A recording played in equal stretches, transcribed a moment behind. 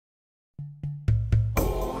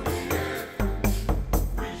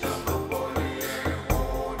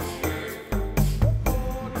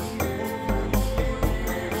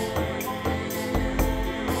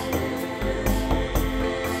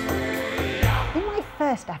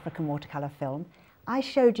first African watercolour film, I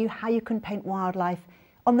showed you how you can paint wildlife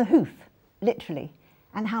on the hoof, literally,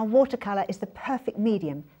 and how watercolour is the perfect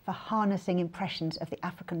medium for harnessing impressions of the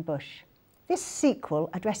African bush. This sequel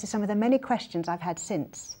addresses some of the many questions I've had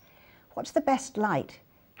since. What's the best light?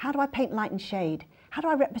 How do I paint light and shade? How do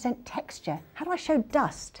I represent texture? How do I show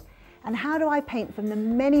dust? And how do I paint from the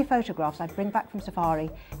many photographs I bring back from safari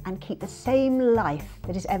and keep the same life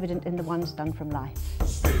that is evident in the ones done from life?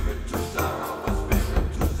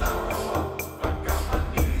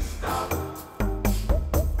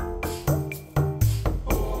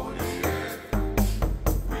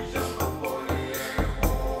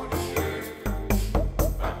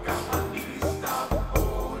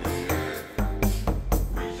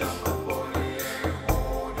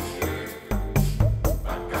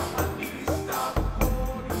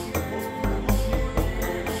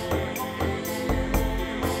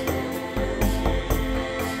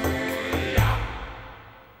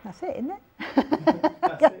 That's it, isn't it?